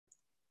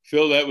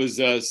Phil, that was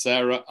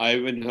Sarah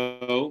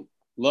Ivanhoe.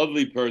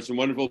 Lovely person,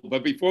 wonderful.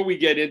 But before we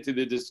get into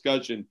the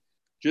discussion,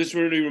 just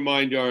want to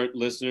remind our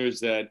listeners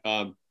that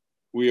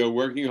we are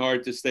working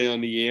hard to stay on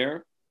the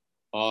air.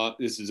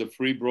 This is a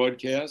free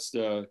broadcast,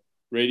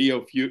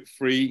 radio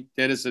free,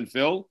 Dennis and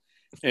Phil.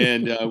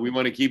 And we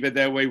want to keep it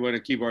that way. We want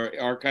to keep our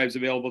archives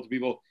available to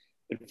people.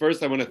 And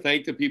first, I want to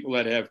thank the people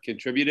that have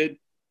contributed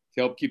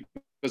to help keep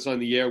us on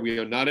the air. We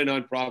are not a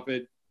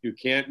nonprofit. You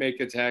can't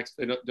make a tax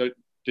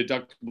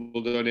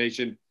deductible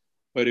donation.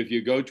 But if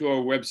you go to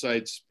our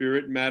website,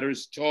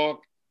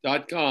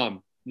 spiritmatterstalk.com,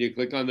 and you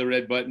click on the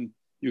red button,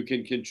 you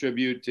can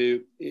contribute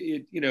to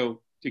it, to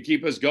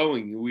keep us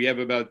going. We have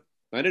about,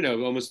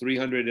 almost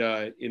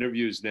 300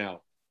 interviews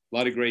now. A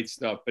lot of great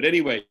stuff. But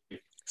anyway,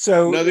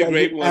 so another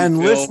great one. And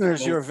Phil.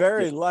 listeners, you're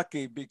very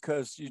lucky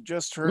because you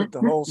just heard the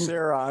whole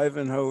Sarah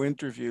Ivanhoe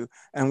interview,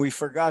 and we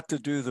forgot to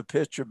do the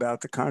pitch about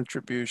the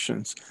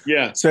contributions.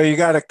 Yeah. So you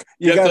got a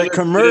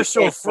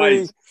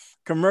commercial-free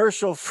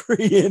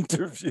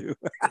interview.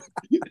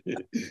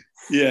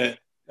 Yeah.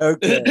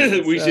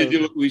 Okay. we should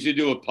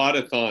do a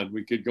potathon.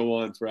 We could go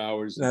on for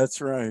hours.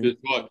 That's right.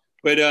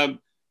 But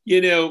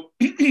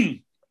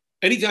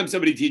anytime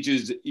somebody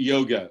teaches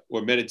yoga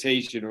or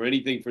meditation or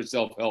anything for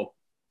self-help,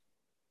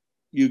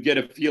 you get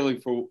a feeling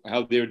for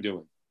how they're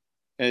doing.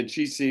 And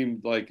she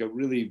seemed like a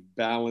really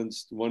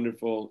balanced,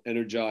 wonderful,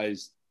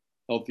 energized,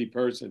 healthy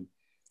person.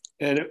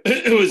 And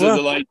it was a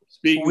delight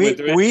speaking with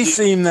her. We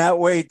seem that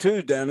way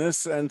too,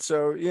 Dennis. And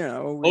so,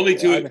 only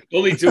to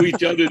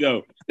each other,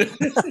 though.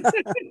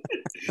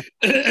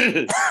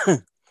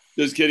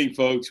 Just kidding,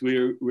 folks.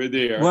 We're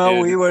there. Well,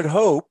 we would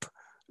hope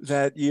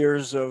that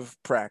years of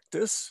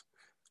practice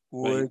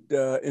would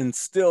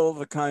instill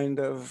the kind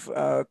of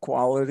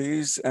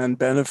qualities and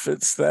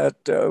benefits that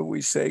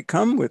we say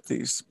come with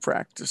these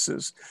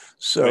practices.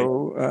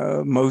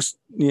 So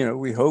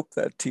we hope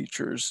that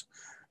teachers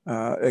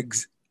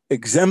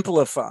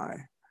exemplify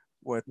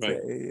what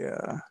they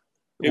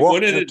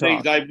one of the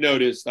things I've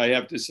noticed, I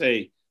have to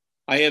say,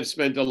 I have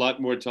spent a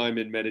lot more time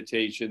in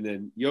meditation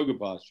than yoga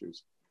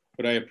postures,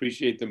 but I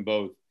appreciate them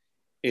both.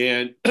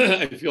 And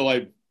I feel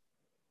I've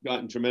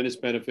gotten tremendous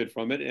benefit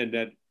from it, and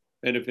that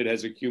benefit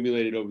has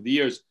accumulated over the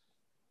years.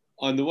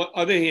 On the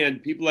other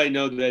hand, people I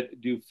know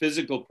that do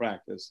physical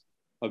practice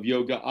of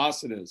yoga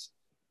asanas,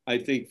 I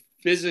think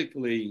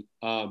physically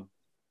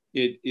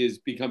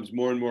it becomes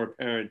more and more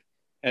apparent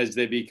as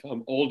they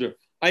become older.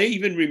 I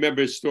even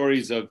remember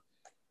stories of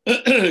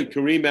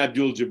Kareem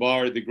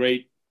Abdul-Jabbar, the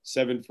great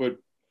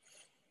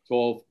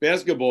 7-foot-tall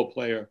basketball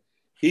player.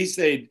 He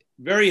stayed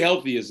very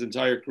healthy his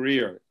entire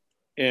career,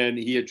 and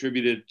he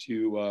attributed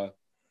to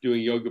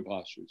doing yoga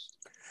postures.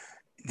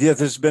 Yeah,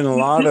 there's been a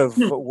lot of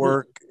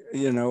work,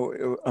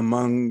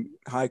 among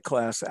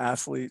high-class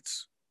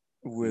athletes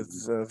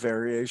with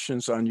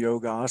variations on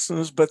yoga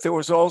asanas, but there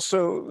was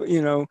also,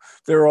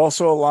 there are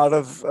also a lot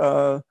of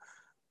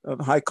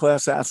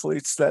high-class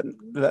athletes that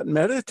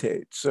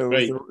meditate. So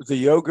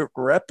the yogic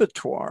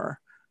repertoire,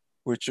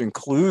 which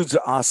includes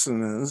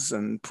asanas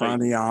and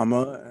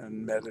pranayama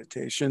and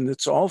meditation,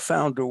 it's all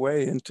found a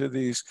way into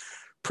these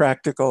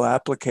practical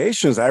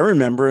applications. I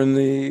remember in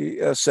the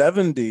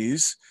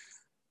 70s,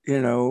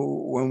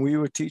 when we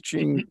were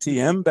teaching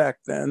TM back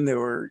then, there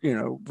were,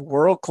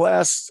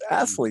 world-class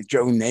athletes,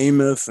 Joe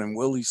Namath and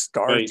Willie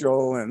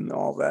Stargell and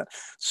all that.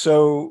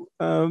 So,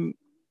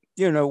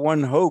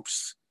 one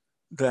hopes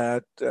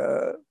that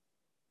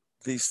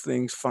these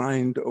things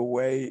find a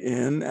way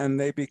in and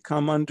they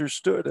become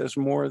understood as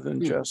more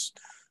than just,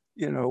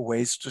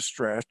 ways to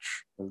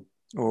stretch.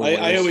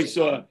 I always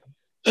saw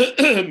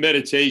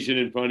meditation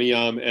and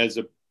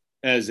pranayama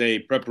as a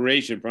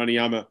preparation,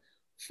 pranayama,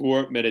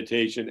 for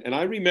meditation. And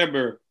I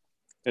remember,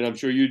 and I'm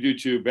sure you do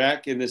too,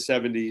 back in the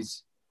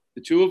 70s,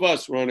 the two of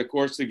us were on a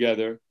course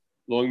together,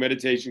 long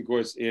meditation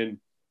course in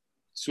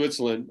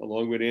Switzerland,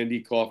 along with Andy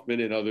Kaufman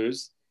and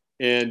others.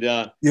 And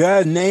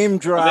name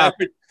drop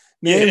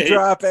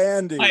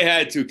Andy. I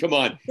had to, come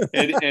on.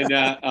 And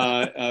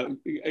a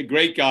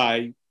great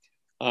guy.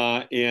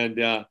 But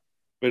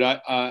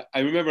I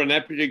remember on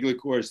that particular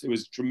course, there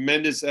was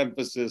tremendous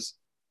emphasis.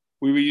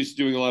 We were used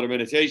to doing a lot of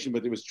meditation,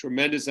 but there was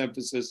tremendous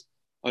emphasis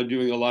on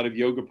doing a lot of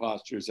yoga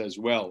postures as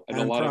well, and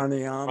a lot of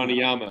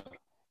pranayama.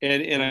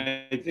 And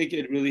I think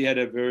it really had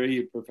a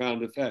very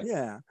profound effect.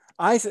 Yeah,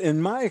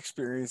 in my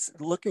experience,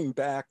 looking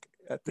back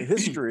at the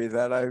history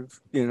that I've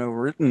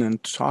written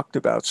and talked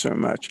about so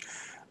much,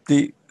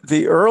 the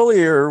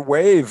earlier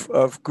wave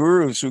of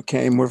gurus who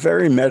came were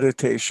very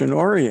meditation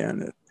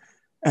oriented.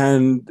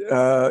 And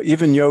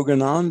even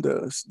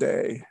Yogananda's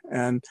day,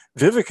 and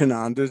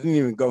Vivekananda didn't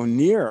even go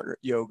near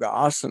yoga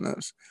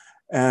asanas.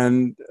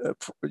 And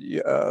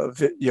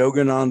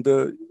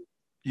Yogananda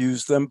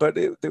used them, but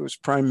it was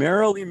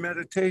primarily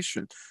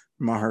meditation.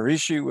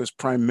 Maharishi was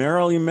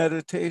primarily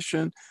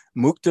meditation,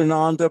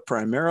 Muktananda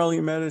primarily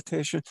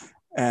meditation,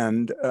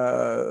 and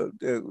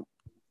the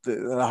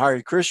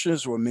Hare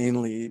Krishnas were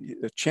mainly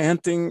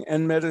chanting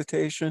and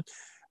meditation.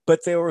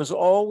 But there was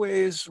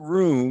always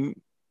room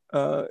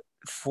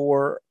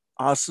for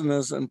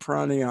asanas and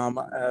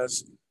pranayama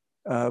as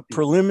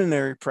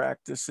preliminary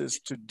practices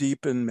to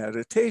deepen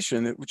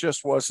meditation. It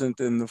just wasn't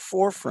in the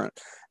forefront.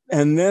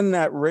 And then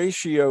that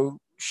ratio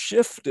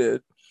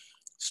shifted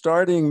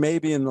starting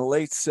maybe in the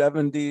late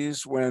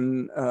 70s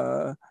when,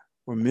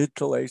 or mid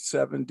to late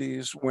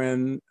 70s,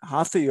 when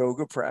Hatha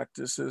yoga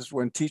practices,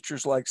 when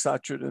teachers like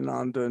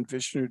Satchidananda and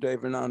Vishnu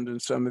Devananda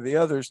and some of the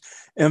others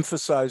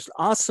emphasized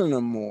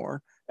asana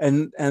more,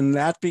 and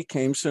that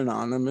became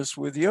synonymous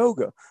with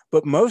yoga.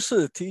 But most of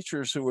the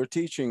teachers who were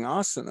teaching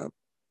asana,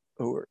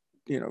 who were,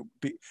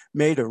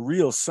 made a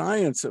real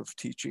science of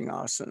teaching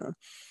asana,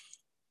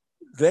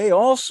 they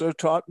also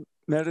taught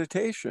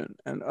meditation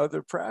and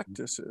other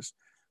practices,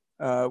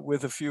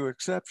 with a few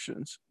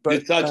exceptions.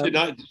 But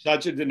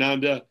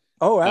Satchidananda,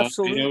 oh,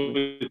 absolutely. I know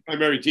his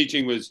primary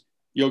teaching was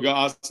yoga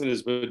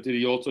asanas, but did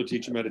he also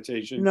teach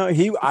meditation? No,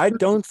 I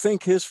don't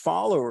think his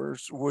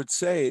followers would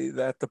say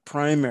that the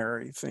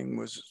primary thing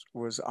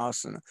was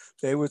asana.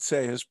 They would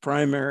say his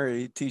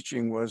primary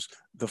teaching was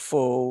the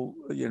full,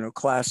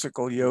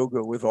 classical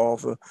yoga with all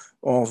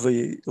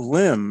the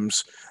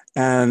limbs,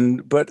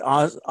 but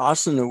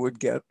asana would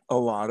get a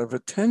lot of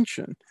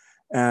attention,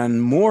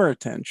 and more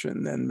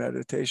attention than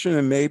meditation,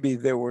 and maybe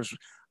there was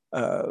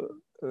a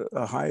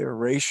higher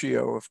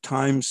ratio of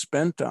time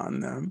spent on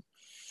them.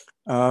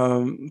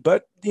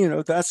 But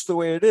that's the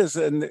way it is,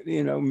 and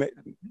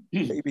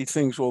maybe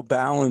things will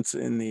balance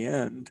in the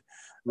end.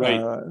 Right.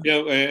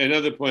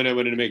 Another point I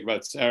wanted to make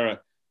about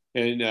Sarah,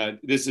 and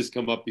this has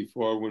come up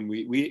before when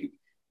we've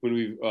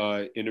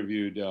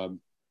interviewed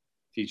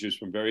teachers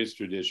from various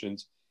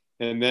traditions,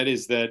 and that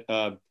is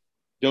that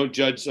don't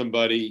judge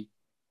somebody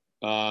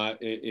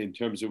in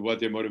terms of what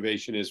their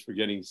motivation is for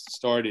getting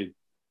started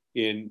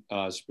in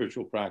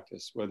spiritual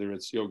practice, whether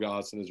it's yoga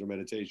asanas or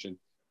meditation.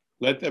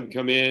 Let them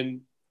come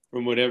in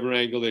from whatever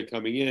angle they're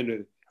coming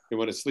in. They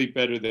want to sleep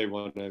better, they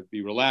want to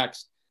be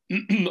relaxed,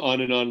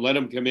 on and on. Let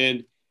them come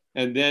in,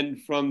 and then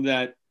from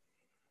that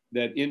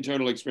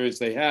internal experience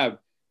they have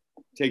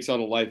takes on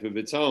a life of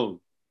its own.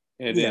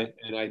 And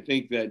I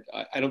think that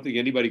I don't think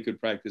anybody could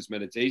practice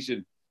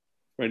meditation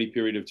for any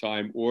period of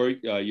time, or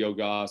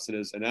yoga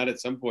asanas, and not at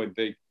some point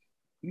think,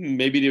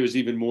 maybe there's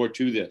even more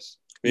to this.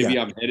 Maybe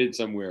I'm headed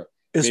somewhere.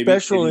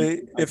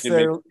 Especially if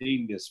they're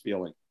maintain this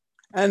feeling.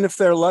 And if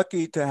they're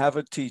lucky to have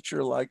a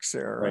teacher like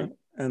Sarah, right.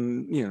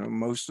 And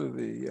most of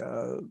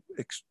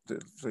the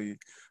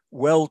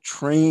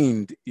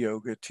well-trained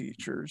yoga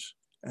teachers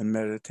and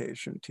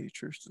meditation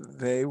teachers,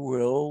 they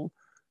will,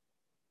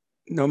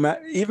 no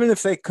matter, even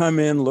if they come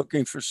in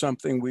looking for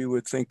something we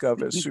would think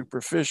of as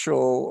superficial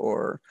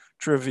or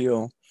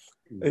trivial,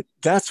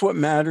 that's what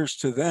matters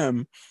to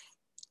them.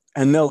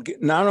 And they'll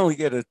not only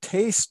get a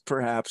taste,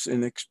 perhaps,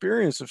 an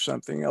experience of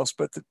something else,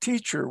 but the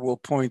teacher will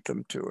point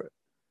them to it.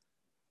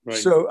 Right.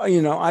 So,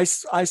 I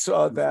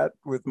saw that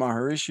with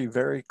Maharishi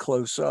very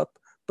close up,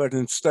 but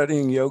in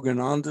studying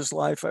Yogananda's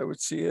life, I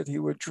would see it. He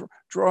would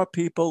draw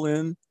people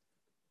in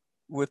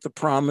with the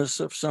promise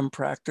of some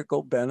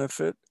practical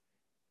benefit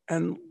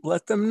and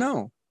let them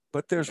know,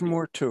 but there's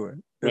more to it.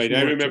 Right.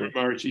 I remember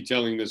Maharishi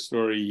telling this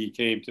story. He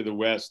came to the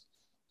West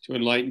to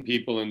enlighten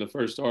people. In the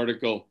first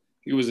article,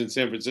 he was in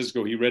San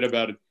Francisco. He read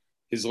about it.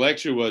 His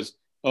lecture was,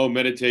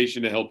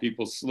 meditation to help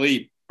people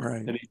sleep.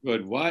 Right. And he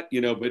said, what?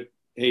 But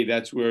hey,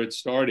 that's where it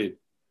started.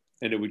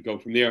 And it would go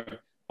from there.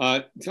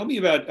 Tell me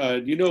about,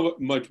 do you know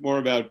much more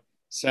about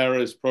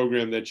Sarah's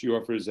program that she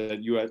offers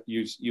at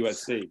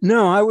USC?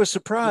 No, I was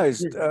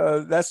surprised.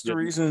 That's the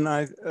reason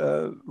I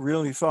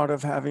really thought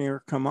of having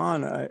her come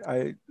on.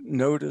 I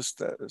noticed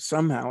that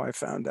somehow I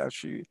found out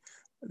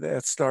they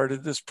had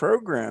started this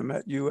program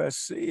at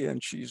USC,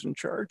 and she's in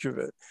charge of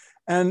it.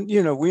 And,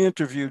 we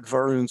interviewed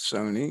Varun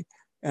Soni,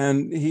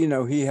 and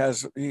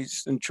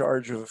he's in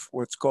charge of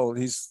what's called,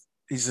 he's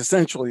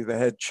essentially the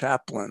head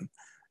chaplain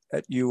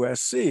at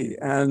USC.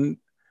 And,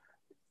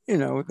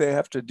 they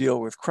have to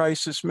deal with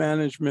crisis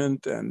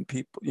management and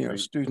people,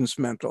 students'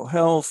 mental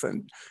health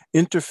and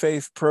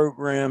interfaith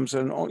programs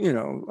and,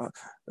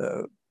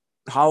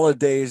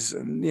 holidays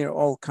and,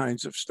 all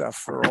kinds of stuff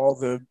for all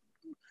the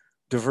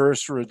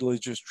diverse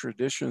religious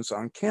traditions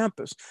on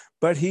campus.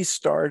 But he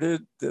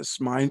started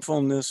this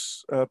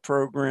mindfulness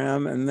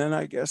program, and then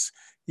I guess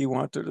he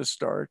wanted to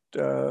start,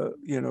 a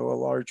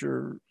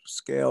larger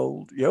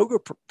scale yoga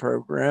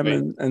program,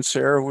 right. and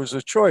Sarah was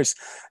a choice.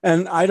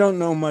 And I don't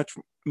know much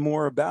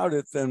more about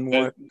it than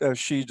what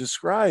she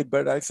described,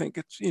 but I think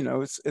it's,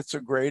 it's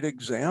a great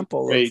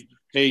example. Great.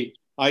 Hey,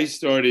 I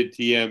started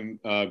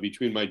TM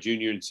between my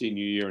junior and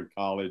senior year in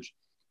college,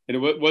 and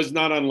it was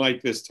not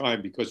unlike this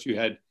time because you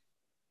had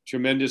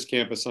tremendous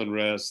campus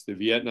unrest, the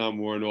Vietnam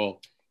War and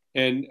all.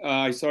 And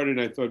I started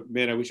and I thought,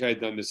 man, I wish I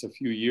had done this a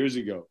few years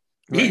ago.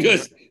 Right.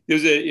 Because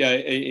there's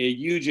a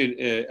huge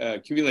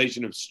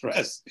accumulation of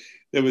stress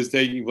that was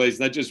taking place,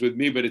 not just with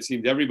me, but it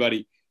seemed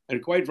everybody.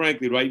 And quite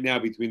frankly, right now,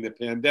 between the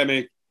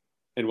pandemic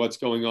and what's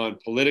going on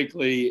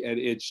politically, and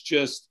it's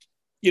just,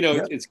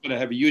 it's going to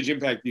have a huge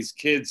impact. These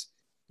kids,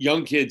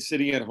 young kids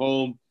sitting at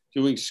home,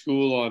 doing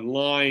school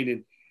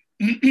online.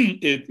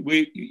 And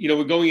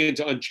we're going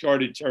into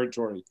uncharted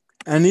territory.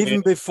 And even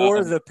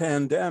before the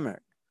pandemic,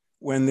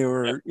 when there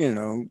were, you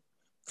know,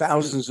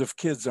 thousands of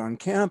kids on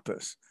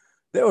campus.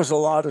 There was a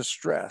lot of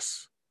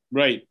stress.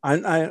 Right.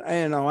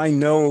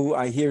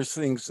 I hear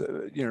things,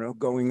 you know,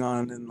 going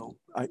on in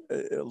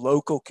the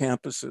local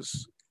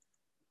campuses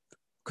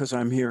because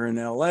I'm here in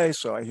LA,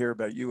 so I hear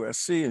about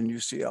USC and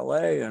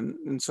UCLA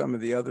and some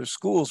of the other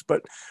schools.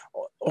 But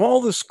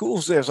all the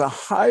schools, there's a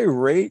high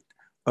rate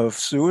of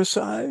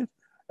suicide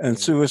and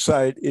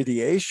suicide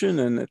ideation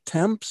and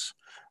attempts.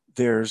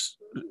 There's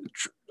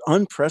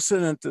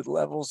unprecedented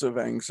levels of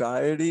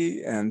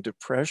anxiety and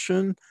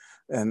depression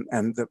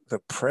and the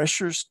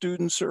pressure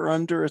students are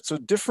under. It's a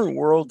different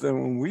world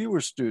than when we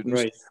were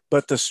students, right.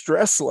 But the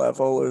stress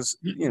level is,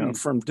 you know,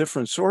 from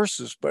different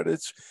sources, but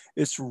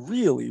it's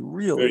really,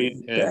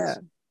 really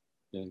bad.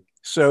 Yeah.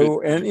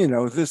 So, and, you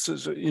know, this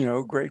is, you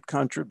know, great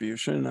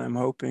contribution. I'm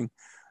hoping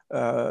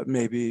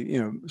maybe,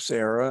 you know,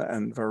 Sarah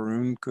and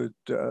Varun could,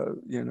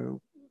 you know,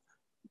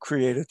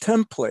 create a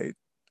template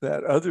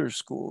that other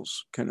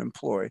schools can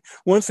employ.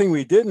 One thing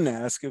we didn't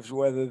ask is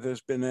whether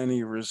there's been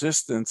any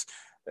resistance.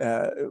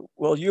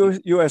 Well,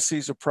 USC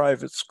is a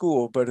private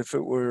school, but if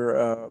it were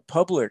a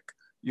public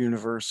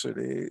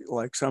university,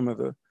 like some of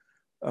the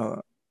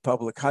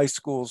public high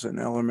schools and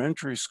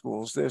elementary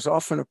schools, there's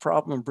often a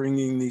problem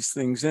bringing these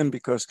things in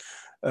because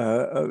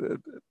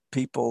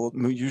people,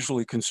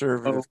 usually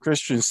conservative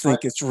Christians, think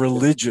it's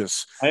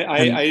religious.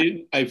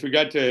 I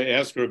forgot to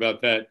ask her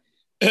about that.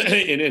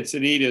 In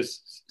Encinitas,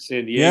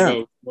 San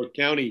Diego, North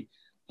County,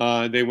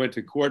 they went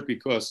to court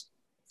because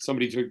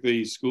somebody took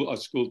a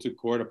school to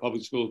court, a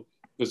public school,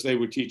 because they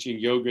were teaching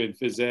yoga and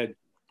phys ed,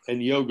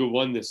 and yoga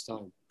won this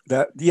time.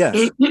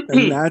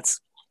 And that's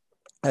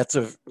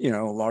a, you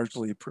know,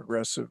 largely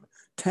progressive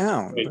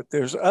town, right. But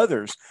there's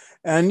others,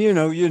 and you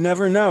know, you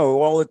never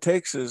know. All it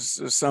takes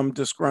is some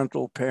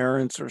disgruntled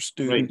parents or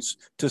students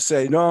to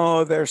say,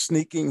 no, they're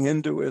sneaking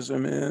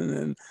Hinduism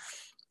in,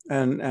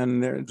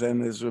 and then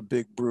there's a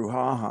big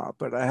brouhaha.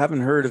 But I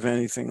haven't heard of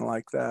anything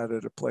like that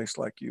at a place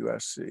like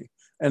USC,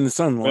 and it's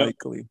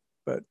unlikely.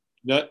 But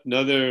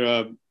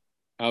another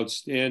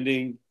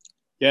outstanding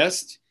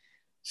guest.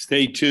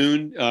 Stay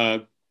tuned.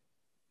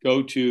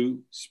 Go to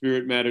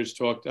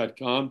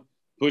spiritmatterstalk.com,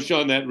 push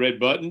on that red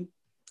button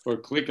or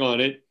click on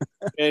it.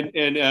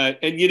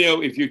 And you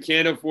know, if you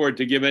can't afford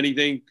to give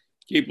anything,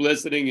 keep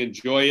listening,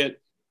 enjoy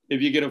it.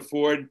 If you can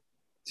afford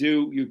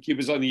to, you keep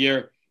us on the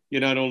air.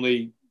 You're not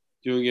only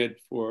doing it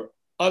for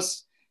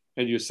us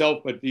and yourself,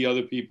 but the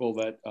other people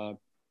that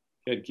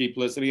can keep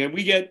listening. And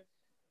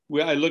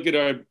I look at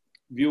our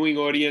viewing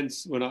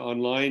audience when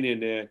online,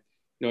 and you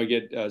know, I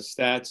get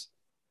stats.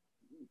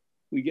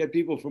 We get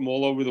people from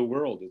all over the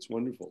world. It's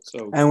wonderful.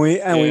 So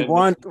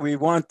we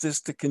want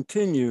this to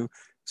continue.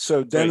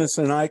 So Dennis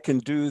and I can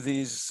do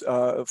these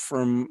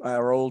from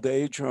our old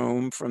age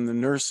home, from the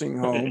nursing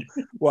home,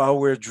 while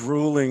we're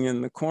drooling in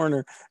the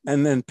corner,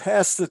 and then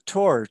pass the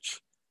torch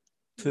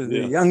to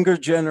the younger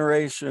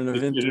generation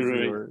of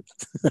interviewers.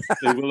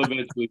 They will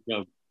eventually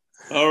come.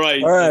 All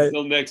right.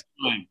 Until next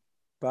time.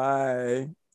 Bye.